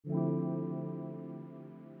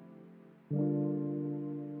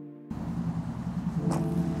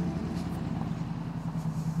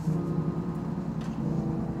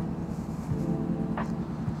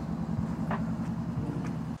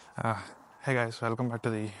Uh, hey guys, welcome back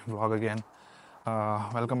to the vlog again.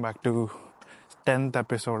 Welcome back to 10th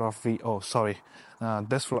episode of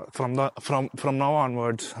this vlog, from now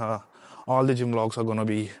onwards, all the gym vlogs are gonna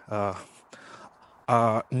be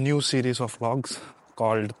a new series of vlogs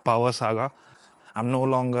called Power Saga. I'm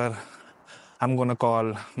gonna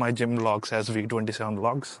call my gym vlogs as V27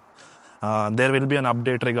 vlogs. There will be an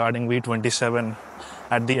update regarding V27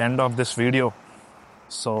 at the end of this video.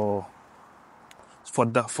 So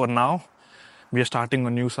for now, we are starting a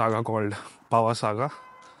new saga called Power Saga,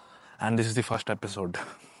 and this is the first episode.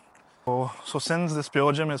 So since this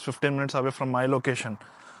pure gym is 15 minutes away from my location,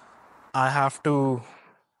 I have to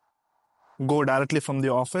go directly from the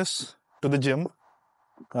office to the gym,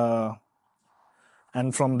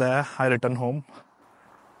 and from there I return home.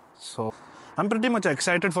 So I'm pretty much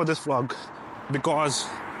excited for this vlog because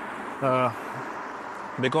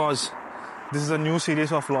this is a new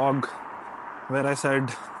series of vlog where I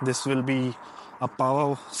said this will be a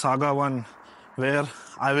Power Saga one where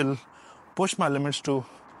I will push my limits to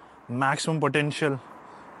maximum potential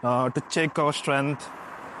to check our strength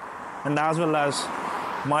and as well as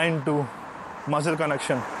mind to muscle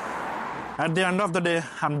connection. At the end of the day,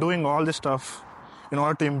 I'm doing all this stuff in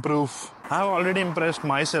order to improve. I have already impressed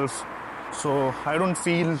myself, so I don't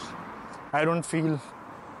feel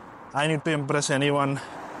I need to impress anyone.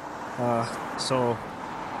 So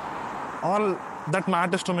all that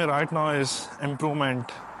matters to me right now is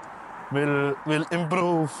improvement. Will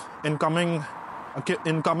improve in coming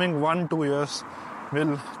 1-2 years.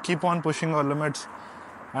 We'll keep on pushing our limits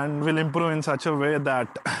and will improve in such a way that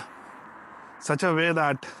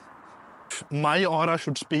my aura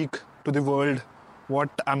should speak to the world what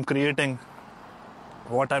I'm creating,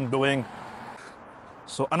 what I'm doing.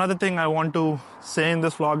 So another thing I want to say in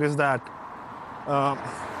this vlog is that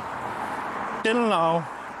till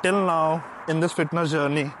now in this fitness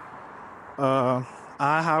journey, I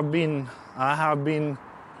have been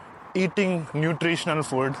eating nutritional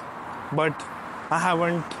food, but I have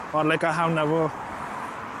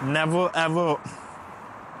never ever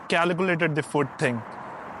calculated the food thing.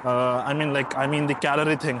 I mean the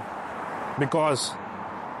calorie thing, because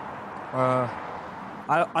I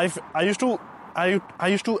used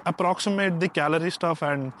to approximate the calorie stuff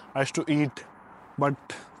and I used to eat, but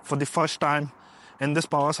for the first time in this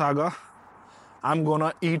Power Saga, I'm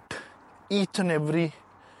gonna eat each and every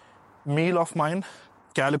meal of mine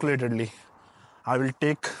calculatedly. I will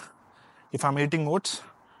take, if I'm eating oats,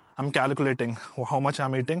 I'm calculating how much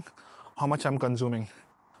I'm eating, how much I'm consuming,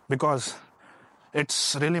 because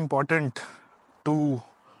it's really important to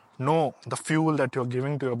know the fuel that you're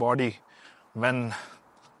giving to your body when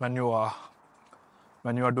you are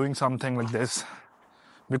doing something like this,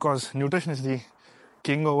 because nutrition is the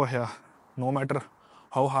king over here. No matter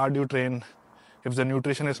how hard you train, if the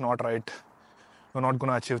nutrition is not right, you're not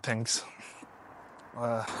gonna achieve things.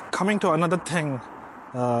 Coming to another thing,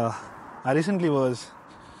 I recently was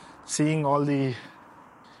seeing all the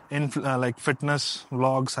fitness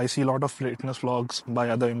vlogs. I see a lot of fitness vlogs by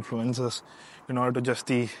other influencers in order to just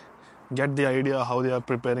get the idea how they are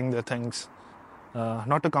preparing their things.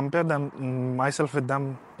 Not to compare myself with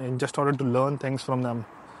them, in just order to learn things from them.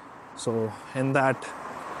 So in that,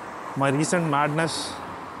 my recent madness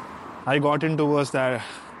I got into was that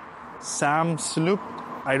Sam Sloop,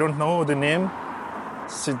 I don't know the name,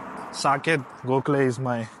 Saket Gokhale is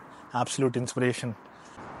my absolute inspiration.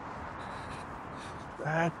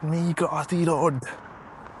 Let me cross the road.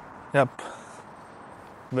 Yep.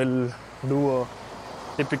 We'll do a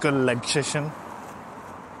typical leg session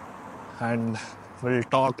and we'll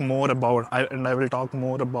talk more about, I will talk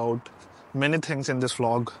more about many things in this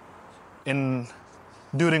vlog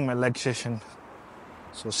during my leg session.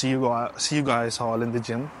 So see you guys all in the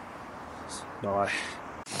gym. Bye.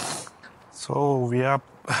 So we are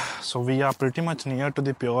pretty much near to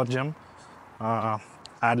the Pure Gym,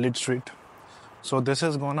 Adelaide Street. So this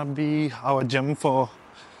is gonna be our gym for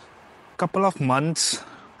a couple of months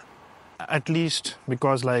at least,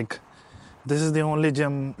 because this is the only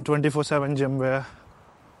gym, 24/7 gym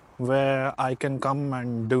where I can come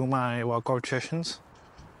and do my workout sessions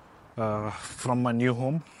from my new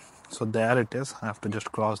home. So there it is. I have to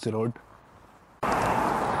just cross the road.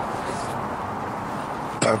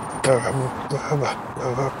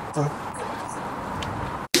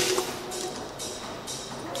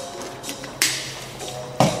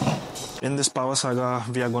 In this Power Saga,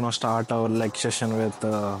 we are going to start our leg session with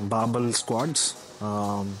barbell squats.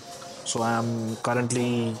 So I am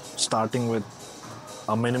currently starting with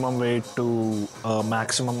a minimum weight to a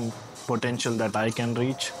maximum potential that I can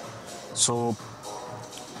reach. So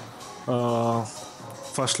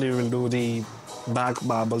firstly, we'll do the back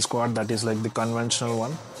barbell squat, that is like the conventional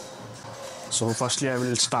one. So firstly I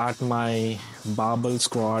will start my barbell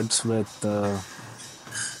squats with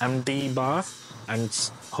empty bar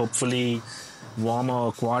and hopefully warm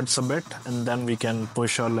our quads a bit, and then we can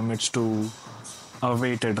push our limits to our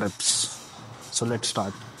weighted reps. So let's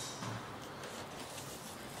start.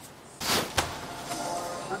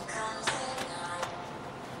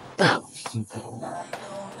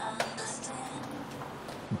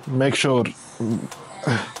 Make sure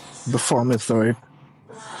the form is right.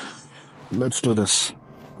 Let's do this.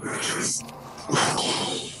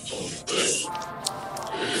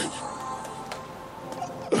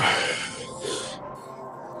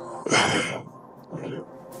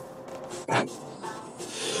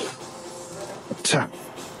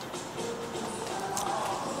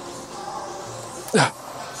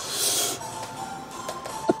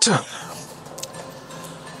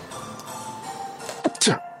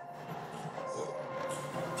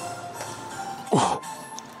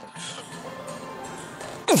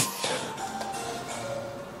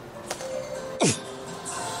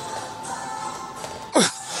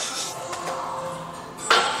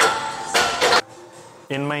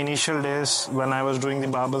 In my initial days, when I was doing the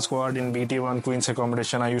barbell squat in BT1 Queen's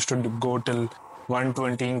accommodation, I used to go till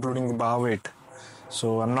 120, including the bar weight.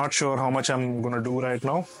 So I'm not sure how much I'm gonna do right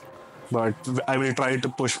now, but I will try to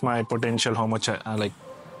push my potential, how much I like,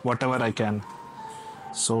 whatever I can.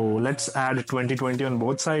 So let's add 20-20 on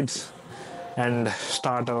both sides and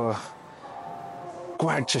start a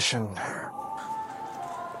quad session.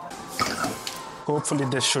 Hopefully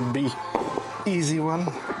this should be easy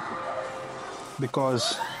one,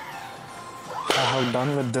 because I have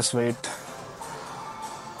done with this weight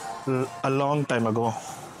a long time ago.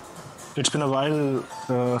 It's been a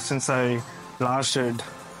while since I last did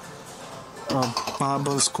a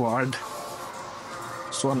barbell squat,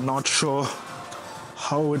 so I'm not sure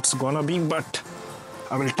how it's gonna be, but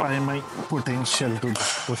I will try my potential to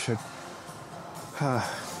push it.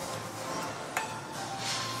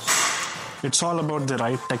 It's all about the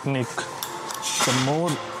right technique. The more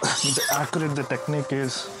accurate the technique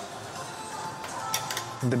is,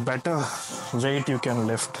 the better weight you can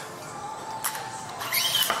lift.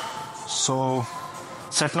 So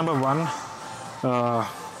set number 1,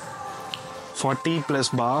 40 plus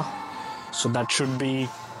bar, so that should be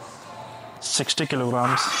 60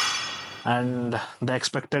 kilograms, and the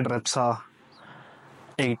expected reps are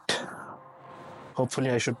 8. Hopefully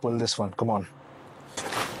I should pull this one. Come on.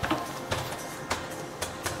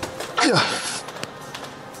 Yeah.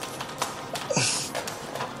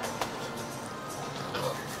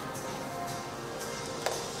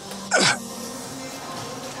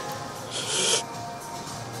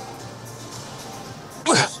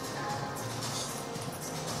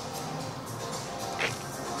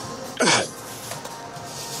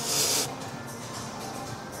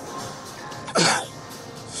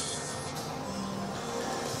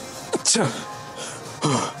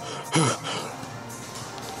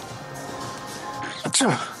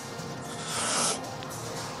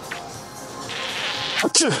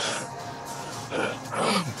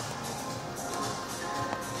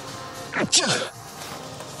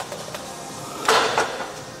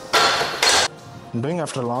 Doing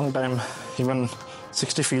after a long time, even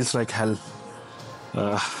 60 feels like hell.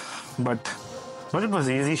 But it was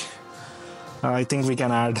easy. I think we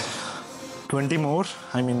can add 20 more.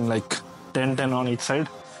 I mean, like 10 on each side.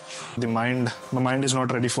 My mind is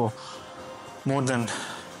not ready for more than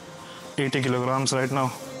 80 kilograms right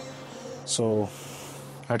now. So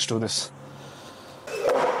let's do this.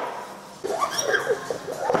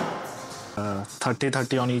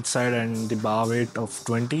 30 on each side and the bar weight of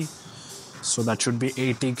 20. So that should be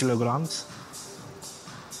 80 kilograms.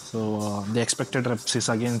 So the expected reps is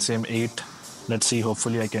again same 8. Let's see,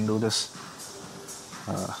 hopefully I can do this.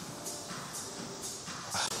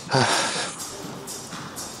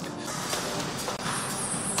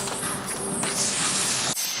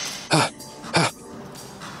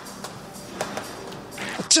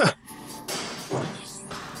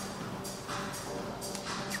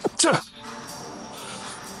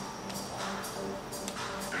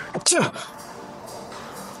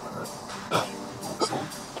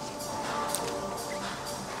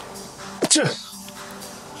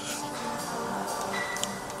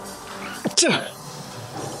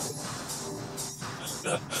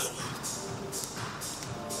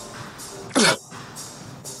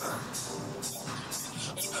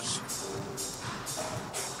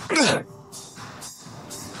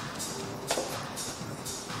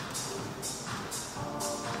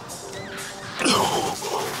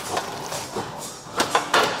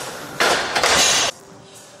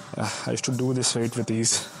 I used to do this weight with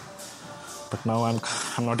ease, but now I'm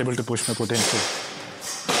not able to push my potential.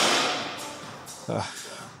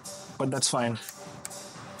 But that's fine.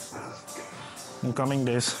 In coming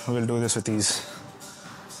days, we'll do this with ease.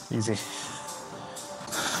 Easy.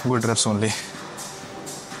 Good reps only.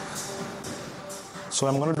 So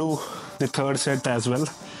I'm gonna do the third set as well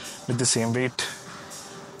with the same weight,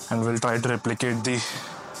 and we'll try to replicate the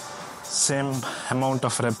same amount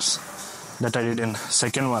of reps that I did in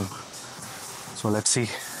second one. So let's see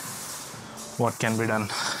what can be done.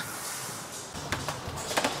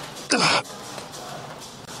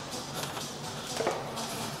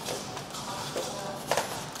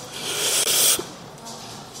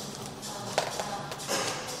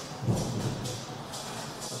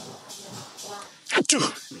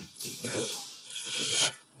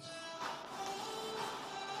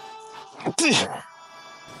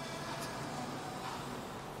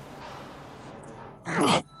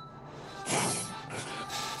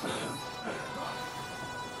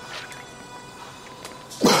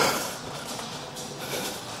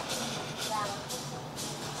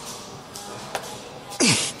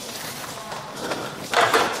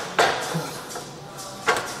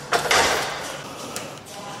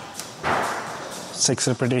 Six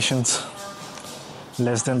repetitions,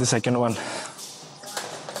 less than the second one.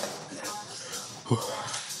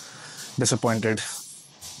 Disappointed,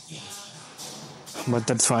 but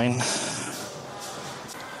that's fine.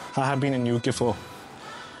 I have been in UK for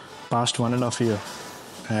past 1.5 years,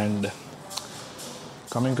 and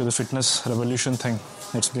coming to the fitness revolution thing,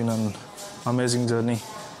 it's been an amazing journey.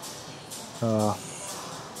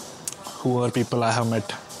 Who are people I have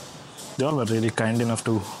met, they all were really kind enough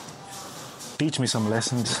to teach me some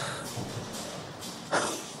lessons,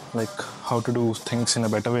 like how to do things in a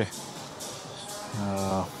better way.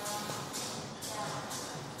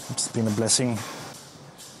 It's been a blessing.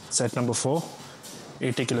 Set number 4,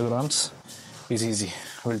 80 kilograms is easy.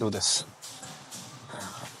 We'll do this.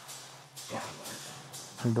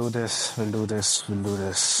 We'll do this, we'll do this, we'll do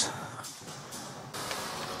this.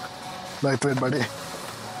 Lightweight, buddy.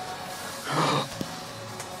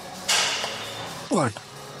 What?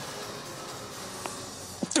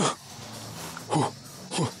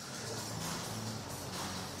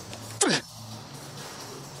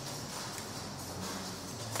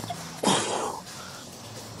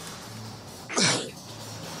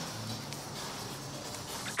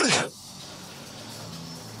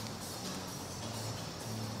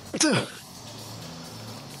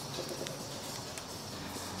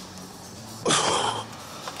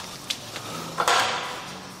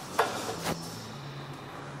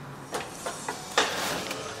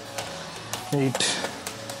 Eight.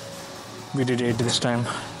 We did 8 this time.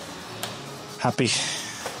 Happy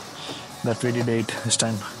that we did 8 this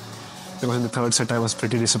time, because in the third set I was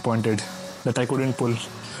pretty disappointed that I couldn't pull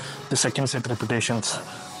the second set repetitions.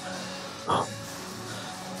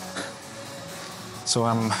 So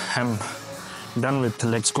I'm done with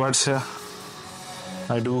leg squats here.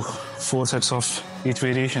 I do 4 sets of each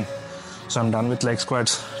variation. So I'm done with leg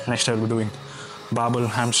squats. Next I'll be doing barbell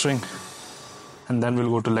hamstring, and then we'll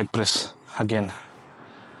go to leg press again.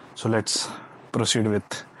 So let's proceed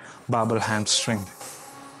with barbell hamstring.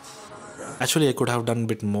 Actually, I could have done a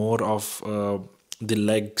bit more of the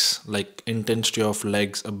legs, like intensity of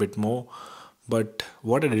legs a bit more. But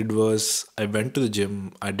what I did was I went to the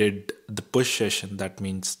gym, I did the push session, that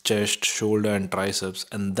means chest, shoulder and triceps.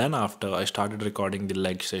 And then after I started recording the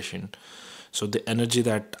leg session. So the energy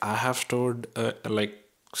that I have stored like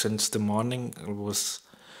since the morning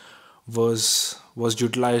was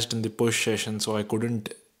utilized in the push session. So I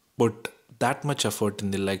couldn't put that much effort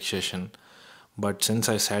in the leg session. But since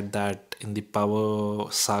I said that in the Power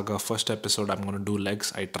Saga first episode I'm going to do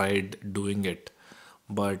legs, I tried doing it.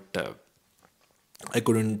 But I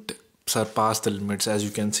couldn't surpass the limits. As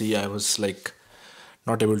you can see, I was like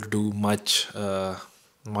not able to do much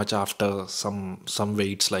after some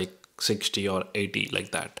weights like 60 or 80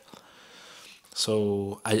 like that.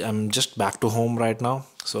 So I am just back to home right now.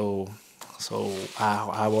 So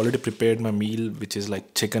I've already prepared my meal, which is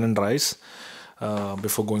like chicken and rice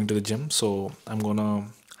before going to the gym. So I'm gonna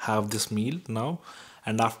have this meal now,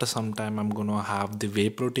 and after some time I'm gonna have the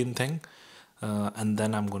whey protein thing, and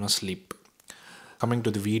then I'm gonna sleep. Coming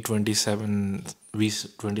to the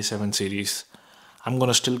V27 series, I'm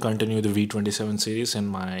gonna still continue the V27 series in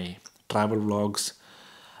my travel vlogs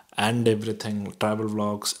and everything, travel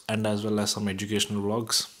vlogs and as well as some educational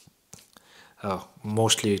vlogs.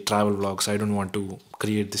 Mostly travel vlogs. I don't want to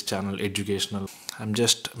create this channel educational. I'm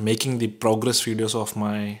just making the progress videos of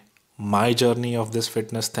my journey of this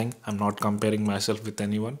fitness thing. I'm not comparing myself with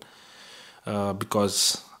anyone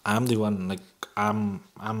because I'm the one, like, I'm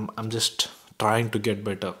just trying to get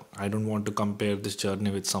better. I don't want to compare this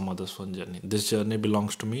journey with some other's fun journey. This journey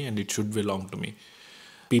belongs to me and it should belong to me.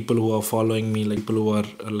 People who are following me, like people who are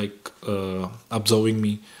observing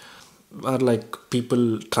me, are like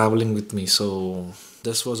people traveling with me. So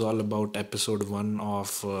this was all about episode one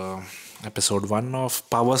of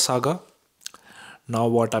Power Saga. Now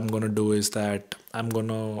what I'm gonna do is that I'm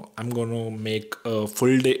gonna make a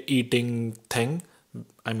full day eating thing.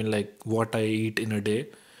 I mean, like what I eat in a day,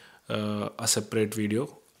 a separate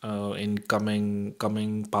video in coming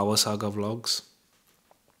Power Saga vlogs,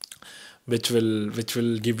 which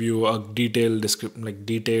will give you a detailed description, like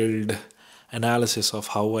detailed analysis of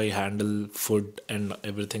how I handle food and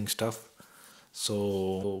everything stuff.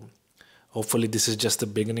 So hopefully this is just the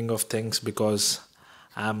beginning of things, because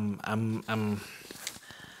I'm I'm I'm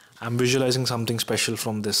I'm visualizing something special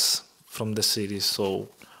from this series. So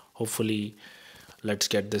hopefully let's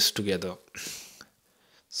get this together.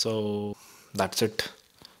 So that's it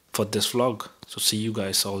for this vlog. So see you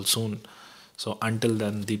guys all soon. So until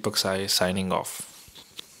then, Deepak Sai signing off.